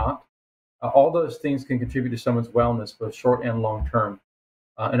 or do not. All those things can contribute to someone's wellness, both short and long term.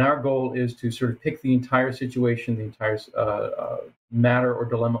 And our goal is to sort of pick the entire situation, the entire matter or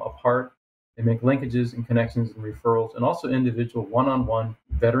dilemma apart, and make linkages and connections and referrals, and also individual one-on-one,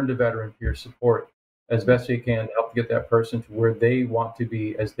 veteran-to-veteran peer support as best we can to help get that person to where they want to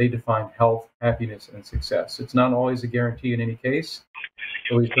be as they define health, happiness, and success. It's not always a guarantee in any case,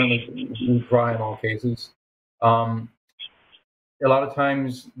 but we certainly try in all cases. A lot of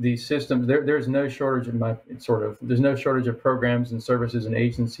times the systems, there's no shortage there's no shortage of programs and services and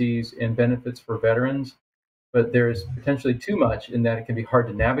agencies and benefits for veterans, but there's potentially too much in that it can be hard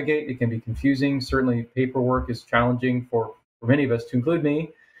to navigate. It can be confusing. Certainly paperwork is challenging for many of us, to include me.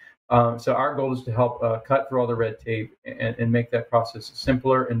 So our goal is to help cut through all the red tape and make that process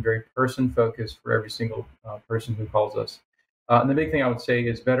simpler and very person-focused for every single person who calls us. And the big thing I would say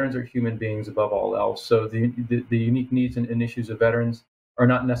is veterans are human beings above all else. So the unique needs and issues of veterans are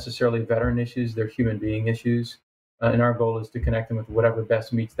not necessarily veteran issues, they're human being issues. And our goal is to connect them with whatever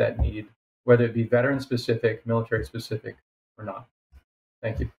best meets that need, whether it be veteran specific, military specific, or not.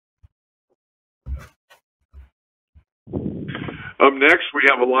 Thank you. Up next, we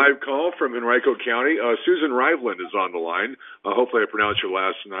have a live call from Henrico County. Susan Riveland is on the line. Hopefully I pronounced your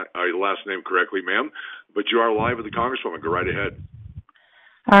last name correctly, ma'am. But you are live with the Congresswoman. Go right ahead.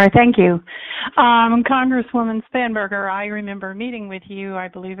 All right, thank you. Congresswoman Spanberger, I remember meeting with you, I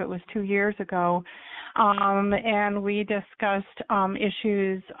believe it was 2 years ago, and we discussed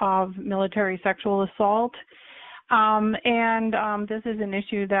issues of military sexual assault. This is an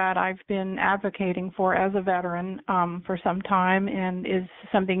issue that I've been advocating for as a veteran for some time, and is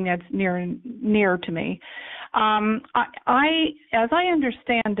something that's near to me. As I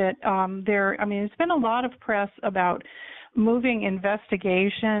understand it, there's been a lot of press about moving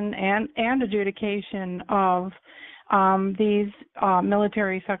investigation and adjudication of these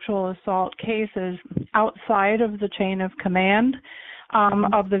military sexual assault cases outside of the chain of command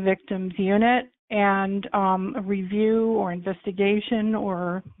of the victim's unit. and a review or investigation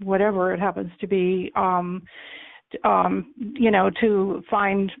or whatever it happens to be, to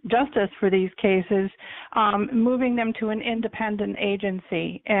find justice for these cases, moving them to an independent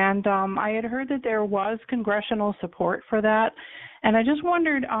agency. And I had heard that there was congressional support for that. And I just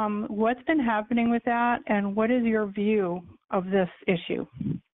wondered what's been happening with that, and what is your view of this issue?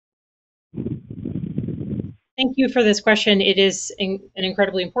 Thank you for this question. It is an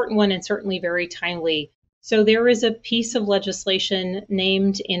incredibly important one and certainly very timely. So there is a piece of legislation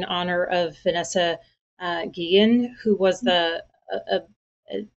named in honor of Vanessa Guillen, who was a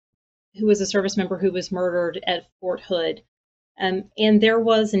service member who was murdered at Fort Hood. And there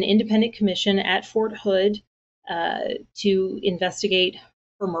was an independent commission at Fort Hood to investigate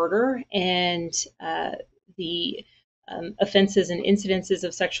her murder and the offenses and incidences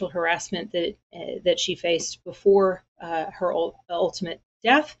of sexual harassment that she faced before her ultimate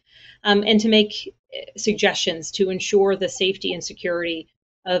death, and to make suggestions to ensure the safety and security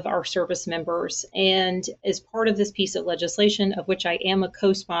of our service members. And as part of this piece of legislation, of which I am a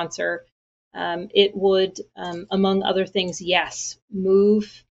co-sponsor, it would, among other things, yes,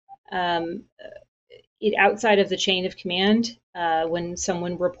 move it outside of the chain of command when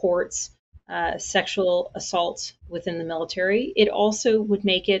someone reports sexual assault within the military. It also would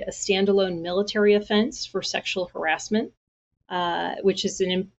make it a standalone military offense for sexual harassment, which is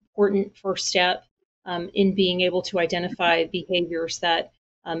an important first step in being able to identify behaviors that,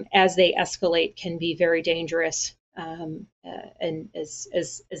 as they escalate, can be very dangerous. And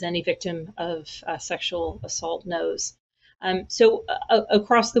as any victim of sexual assault knows. So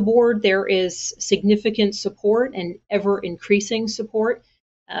across the board, there is significant support and ever increasing support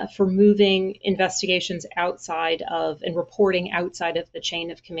for moving investigations outside of and reporting outside of the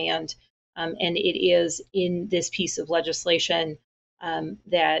chain of command. And it is in this piece of legislation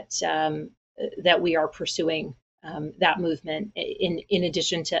that we are pursuing that movement in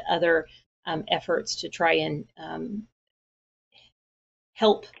addition to other efforts to try and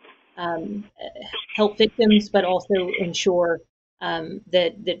help victims, but also ensure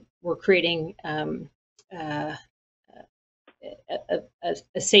that we're creating a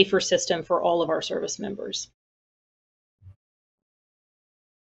safer system for all of our service members.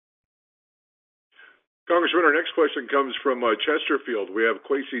 Congressman, our next question comes from Chesterfield. We have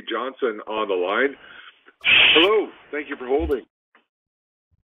Quasi Johnson on the line. Hello. Thank you for holding.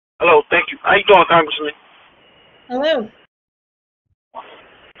 Hello. Thank you. How you doing, Congressman? Hello.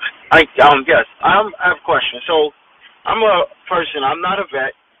 Yes, I have a question. So I'm a person, I'm not a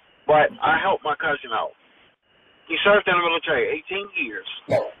vet, but I helped my cousin out. He served in the military 18 years.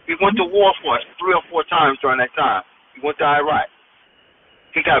 He went to war for us 3 or 4 times during that time. He went to Iraq.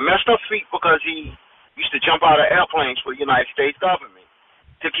 He got messed up feet because he used to jump out of airplanes for the United States government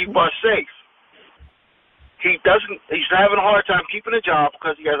to keep us safe. He's having a hard time keeping a job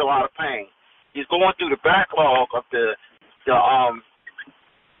because he has a lot of pain. He's going through the backlog of the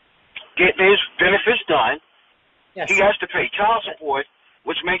getting his benefits done. Yes. He has to pay child support,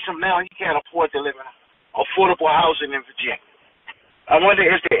 which makes him now he can't afford to live in affordable housing in Virginia. I wonder,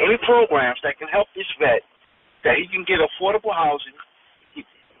 is there any programs that can help this vet that he can get affordable housing,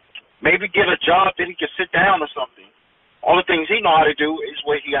 maybe get a job that he can sit down or something. Only things he know how to do is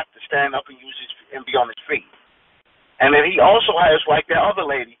where he has to stand up and and be on his feet. And then he also has, like that other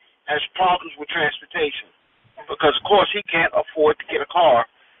lady, has problems with transportation because, of course, he can't afford to get a car.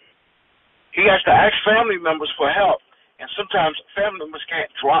 He has to ask family members for help, and sometimes family members can't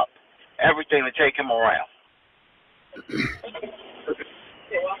drop everything to take him around.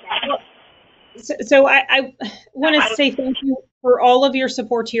 So I want to say thank you for all of your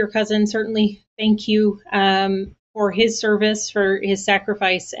support to your cousin. Certainly, thank you for his service, for his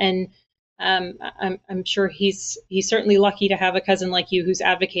sacrifice, and I'm sure he's certainly lucky to have a cousin like you who's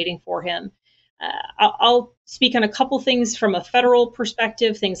advocating for him. I'll speak on a couple things from a federal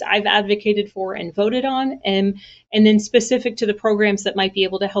perspective, things I've advocated for and voted on, and then specific to the programs that might be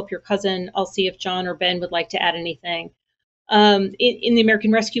able to help your cousin. I'll see if John or Ben would like to add anything. In the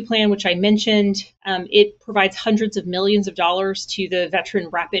American Rescue Plan, which I mentioned, it provides hundreds of millions of dollars to the Veteran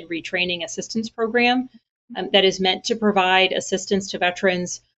Rapid Retraining Assistance Program that is meant to provide assistance to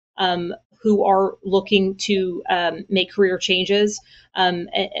veterans who are looking to make career changes.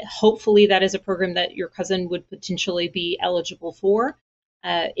 Hopefully that is a program that your cousin would potentially be eligible for.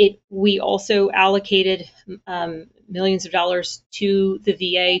 We also allocated millions of dollars to the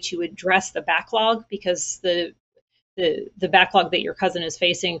VA to address the backlog, because the backlog that your cousin is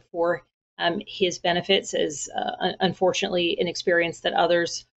facing for his benefits is unfortunately an experience that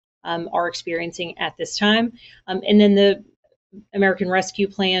others are experiencing at this time. And then the American Rescue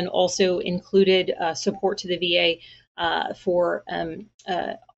Plan also included support to the VA for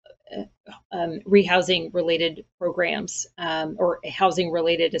rehousing related programs or housing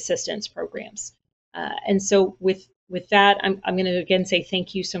related assistance programs. And so with that, I'm going to again say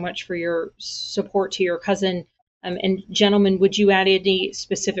thank you so much for your support to your cousin. And gentlemen, would you add any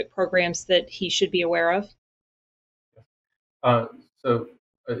specific programs that he should be aware of?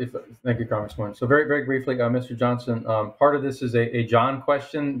 Thank you, Congresswoman. So very, very briefly, Mr. Johnson, part of this is a John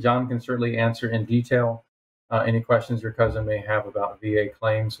question. John can certainly answer in detail any questions your cousin may have about VA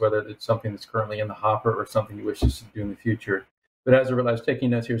claims, whether it's something that's currently in the hopper or something he wishes to do in the future. But as it relates, taking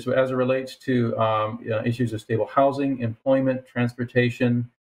notes here, so as it relates to issues of stable housing, employment,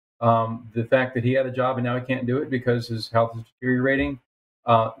 transportation, the fact that he had a job and now he can't do it because his health is deteriorating,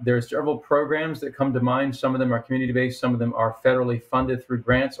 there are several programs that come to mind. Some of them are community-based, some of them are federally funded through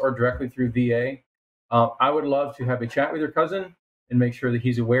grants or directly through VA. I would love to have a chat with your cousin and make sure that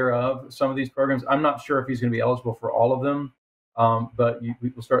he's aware of some of these programs. I'm not sure if he's going to be eligible for all of them, but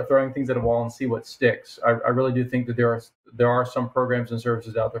we'll start throwing things at a wall and see what sticks. I really do think that there are some programs and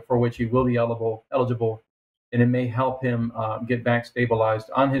services out there for which he will be eligible, and it may help him get back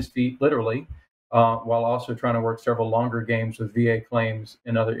stabilized on his feet, literally, while also trying to work several longer games with VA claims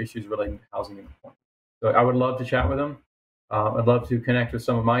and other issues relating to housing and employment. So I would love to chat with him. I'd love to connect with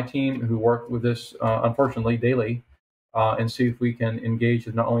some of my team who work with this, unfortunately, daily, and see if we can engage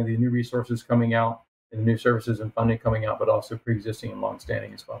with not only the new resources coming out and the new services and funding coming out, but also pre-existing and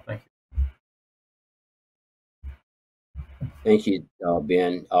longstanding as well. Thank you. Thank you,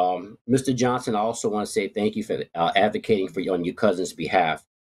 Ben. Mr. Johnson, I also want to say thank you for advocating on your cousin's behalf.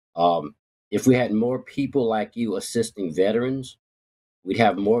 If we had more people like you assisting veterans, we'd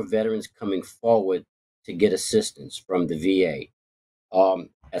have more veterans coming forward to get assistance from the VA.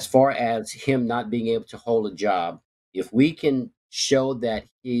 As far as him not being able to hold a job, if we can show that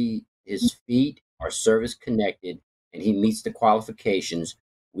his feet are service connected and he meets the qualifications,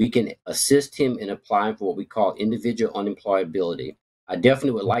 we can assist him in applying for what we call individual unemployability. I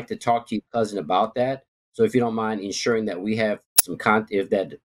definitely would like to talk to your cousin about that. So if you don't mind ensuring that we have some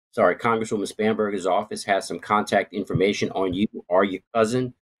Congresswoman Spanberger's office has some contact information on you or your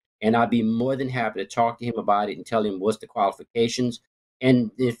cousin, and I'd be more than happy to talk to him about it and tell him what's the qualifications.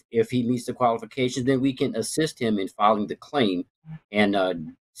 And if he meets the qualifications, then we can assist him in filing the claim and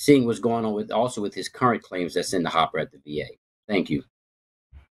seeing what's going on with his current claims that's in the hopper at the VA. Thank you.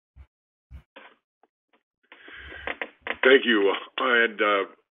 Thank you. And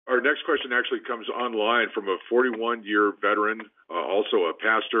our next question actually comes online from a 41-year veteran, also a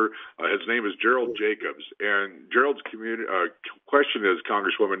pastor. His name is Gerald Jacobs. And Gerald's question is,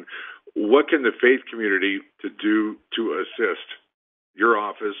 Congresswoman, what can the faith community do to assist your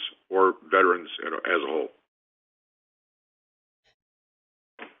office or veterans as a whole?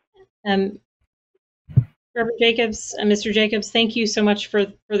 Reverend Jacobs, Mr. Jacobs, thank you so much for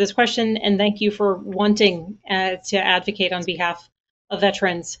this question, and thank you for wanting to advocate on behalf of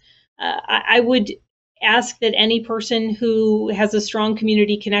veterans. I would ask that any person who has a strong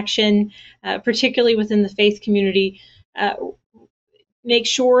community connection, particularly within the faith community, make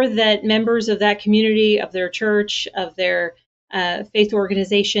sure that members of that community, of their church, of their faith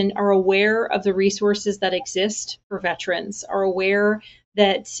organization are aware of the resources that exist for veterans, are aware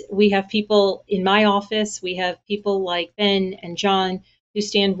that we have people in my office, we have people like Ben and John who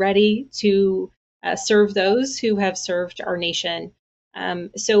stand ready to serve those who have served our nation.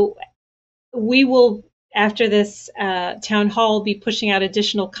 So we will, after this town hall, be pushing out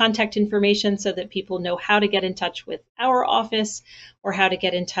additional contact information so that people know how to get in touch with our office or how to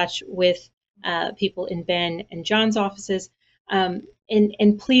get in touch with people in Ben and John's offices.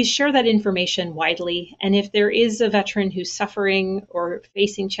 And please share that information widely. And if there is a veteran who's suffering or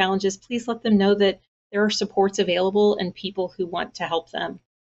facing challenges, please let them know that there are supports available and people who want to help them.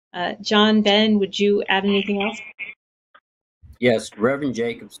 John, Ben, would you add anything else? Yes, Reverend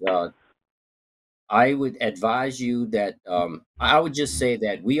Jacobs, I would advise you that I would just say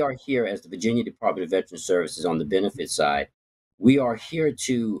that we are here as the Virginia Department of Veterans Services on the benefit side. We are here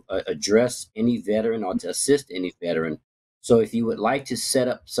to address any veteran or to assist any veteran. So if you would like to set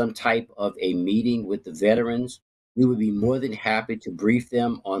up some type of a meeting with the veterans, we would be more than happy to brief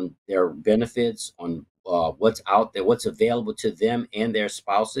them on their benefits, on what's out there, what's available to them and their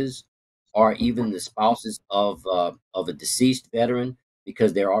spouses, or even the spouses of a deceased veteran,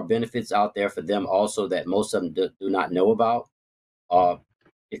 because there are benefits out there for them also that most of them do not know about.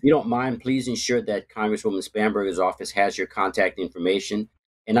 If you don't mind, please ensure that Congresswoman Spanberger's office has your contact information,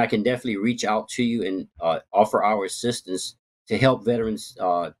 and I can definitely reach out to you and offer our assistance to help veterans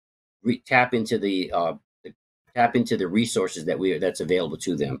tap into the tap into the resources that's available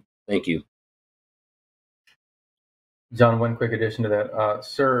to them. Thank you. John, one quick addition to that.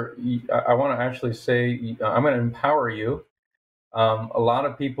 Sir, I want to actually say I'm going to empower you. A lot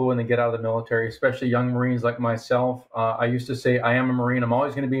of people, when they get out of the military, especially young Marines like myself, I used to say, I am a Marine. I'm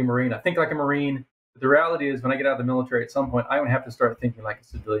always going to be a Marine. I think like a Marine. But the reality is, when I get out of the military, at some point, I'm going to have to start thinking like a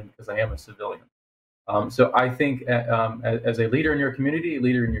civilian because I am a civilian. So I think as a leader in your community, a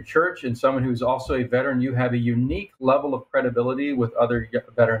leader in your church, and someone who's also a veteran, you have a unique level of credibility with other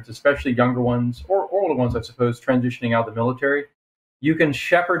veterans, especially younger ones or older ones, I suppose, transitioning out of the military. You can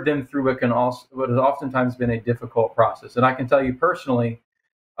shepherd them through what has oftentimes been a difficult process. And I can tell you personally,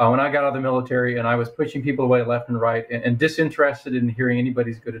 when I got out of the military and I was pushing people away left and right and disinterested in hearing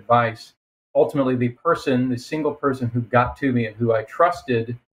anybody's good advice, ultimately the single person who got to me and who I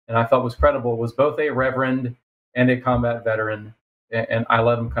trusted and I felt was credible was both a reverend and a combat veteran. And I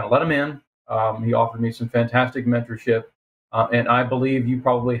let him in. He offered me some fantastic mentorship. And I believe you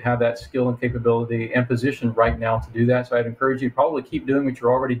probably have that skill and capability and position right now to do that. So I'd encourage you to probably keep doing what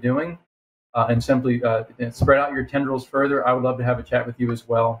you're already doing and simply spread out your tendrils further. I would love to have a chat with you as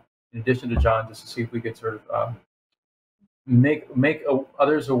well, in addition to John, just to see if we could sort of make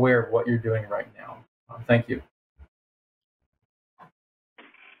others aware of what you're doing right now. Thank you.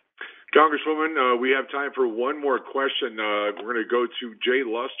 Congresswoman, we have time for one more question. We're going to go to Jay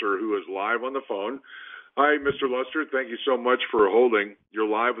Luster, who is live on the phone. Hi, Mr. Luster. Thank you so much for holding. You're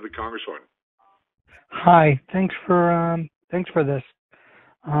live with the Congresswoman. Hi. Thanks for this.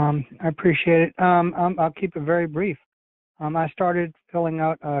 I appreciate it. I'll keep it very brief. I started filling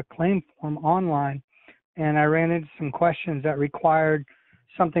out a claim form online, and I ran into some questions that required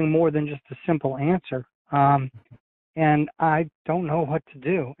something more than just a simple answer. And I don't know what to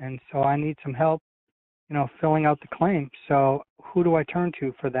do, and so I need some help, filling out the claim. So who do I turn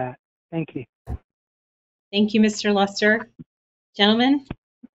to for that? Thank you. Thank you, Mr. Luster. Gentlemen?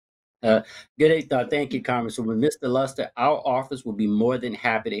 Good day. Thank you, Congresswoman. Mr. Luster, our office will be more than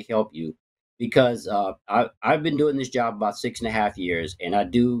happy to help you because I've been doing this job about 6.5 years, and I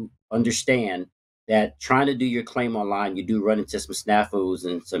do understand that trying to do your claim online, you do run into some snafus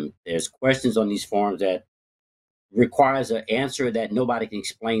and there's questions on these forms that requires an answer that nobody can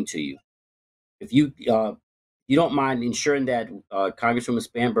explain to you. If you don't mind ensuring that Congresswoman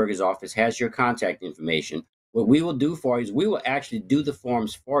Spanberger's office has your contact information, what we will do for you is we will actually do the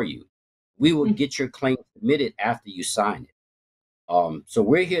forms for you. We will get your claim submitted after you sign it. So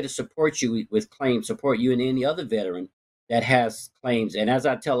we're here to support you with claims, support you and any other veteran that has claims. And as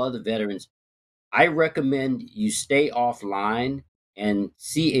I tell other veterans, I recommend you stay offline and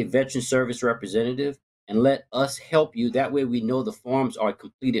see a veteran service representative and let us help you. That way we know the forms are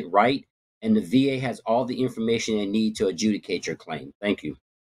completed right and the VA has all the information they need to adjudicate your claim. Thank you.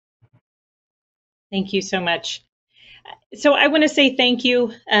 Thank you so much. So I want to say thank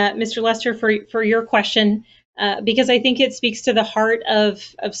you, Mr. Luster, for your question, because I think it speaks to the heart of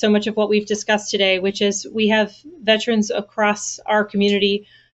so much of what we've discussed today, which is we have veterans across our community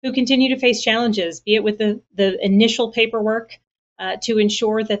who continue to face challenges, be it with the initial paperwork to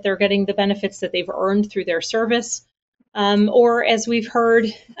ensure that they're getting the benefits that they've earned through their service, or as we've heard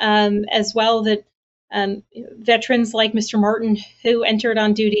as well, that veterans like Mr. Martin, who entered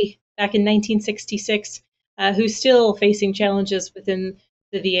on duty back in 1966, who's still facing challenges within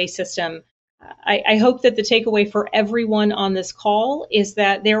the VA system. I hope that the takeaway for everyone on this call is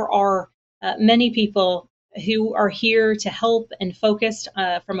that there are many people who are here to help and focused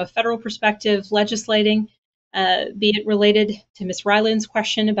from a federal perspective, legislating, be it related to Ms. Ryland's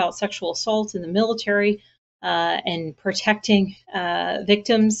question about sexual assault in the military and protecting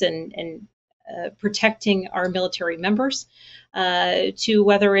victims and protecting our military members, to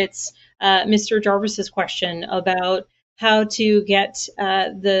whether it's Mr. Jarvis's question about how to get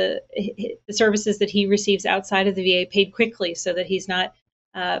the services that he receives outside of the VA paid quickly so that he's not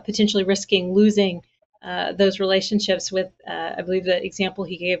potentially risking losing those relationships with, I believe the example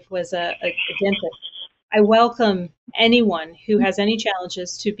he gave was a dentist. I welcome anyone who has any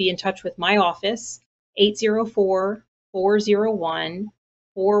challenges to be in touch with my office,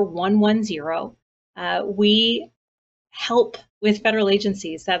 804-401-4110. We help with federal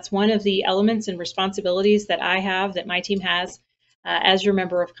agencies. That's one of the elements and responsibilities that I have, that my team has as your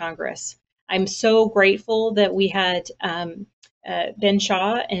member of Congress. I'm so grateful that we had Ben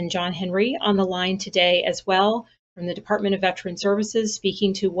Shaw and John Henry on the line today as well from the Department of Veteran Services,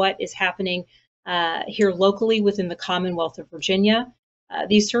 speaking to what is happening here locally within the Commonwealth of Virginia.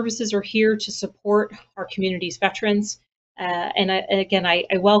 These services are here to support our community's veterans. And I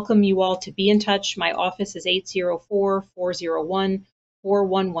welcome you all to be in touch. My office is 804-401-4110.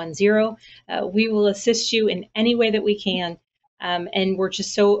 4110. We will assist you in any way that we can. And we're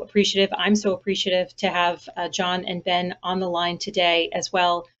just so appreciative. I'm so appreciative to have John and Ben on the line today as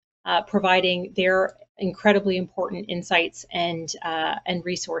well, providing their incredibly important insights and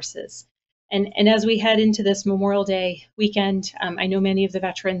resources. And as we head into this Memorial Day weekend, I know many of the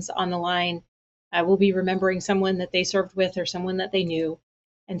veterans on the line will be remembering someone that they served with or someone that they knew.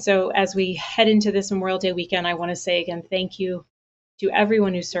 And so as we head into this Memorial Day weekend, I want to say again, thank you to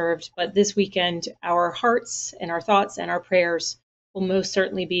everyone who served. But this weekend, our hearts and our thoughts and our prayers will most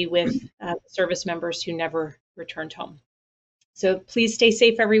certainly be with service members who never returned home. So please stay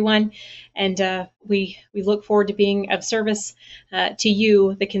safe, everyone. And we look forward to being of service to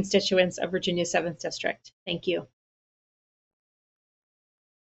you, the constituents of Virginia's 7th District. Thank you.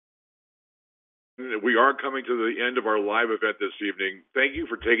 We are coming to the end of our live event this evening. Thank you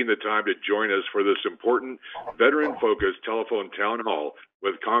for taking the time to join us for this important veteran-focused telephone town hall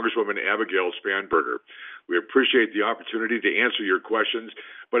with Congresswoman Abigail Spanberger. We appreciate the opportunity to answer your questions,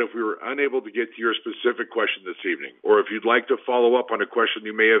 but if we were unable to get to your specific question this evening, or if you'd like to follow up on a question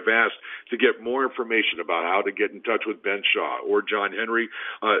you may have asked to get more information about how to get in touch with Ben Shaw or John Henry,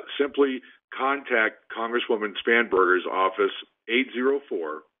 simply contact Congresswoman Spanberger's office,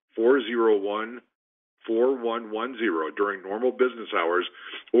 804-401-4110 during normal business hours,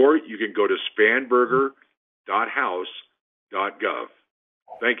 or you can go to spanberger.house.gov.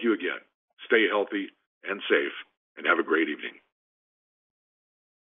 Thank you again. Stay healthy and safe, and have a great evening.